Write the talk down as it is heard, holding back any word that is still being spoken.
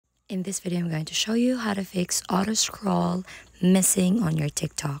In this video, I'm going to show you how to fix auto scroll missing on your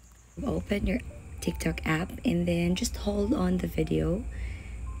TikTok. Open your TikTok app and then just hold on the video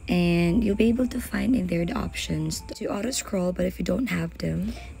and you'll be able to find in there the options to auto scroll. But if you don't have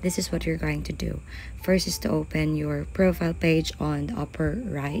them, this is what you're going to do. First is to open your profile page on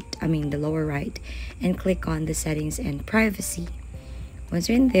the the lower right, and click on the settings and privacy. Once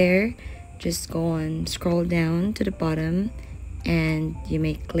you're in there, just scroll down to the bottom and you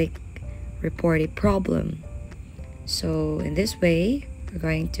may click report a problem. So in this way, we're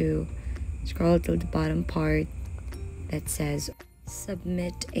going to scroll to the bottom part that says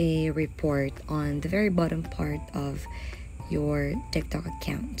submit a report on the very bottom part of your TikTok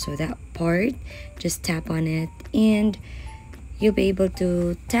account. So that part, just tap on it and you'll be able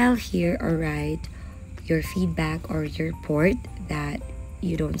to tell here or write your feedback or your report that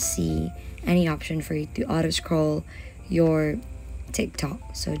you don't see any option for you to auto scroll your TikTok.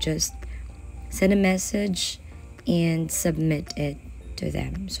 So just send a message and submit it to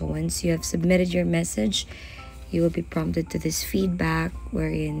them. So once you have submitted your message, you will be prompted to this feedback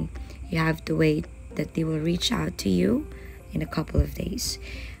wherein you have to wait that they will reach out to you in a couple of days.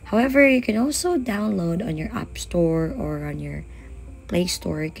 However, you can also download on your App Store or on your Play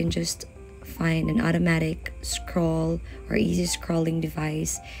Store. You can just find an automatic scroll or easy scrolling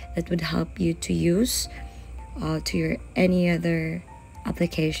device that would help you to use to your any other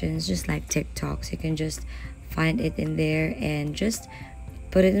applications, just like TikTok. So you can just find it in there and just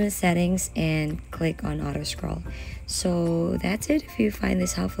put it in the settings and click on auto scroll. So that's it. If you find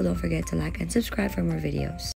this helpful, don't forget to like and subscribe for more videos.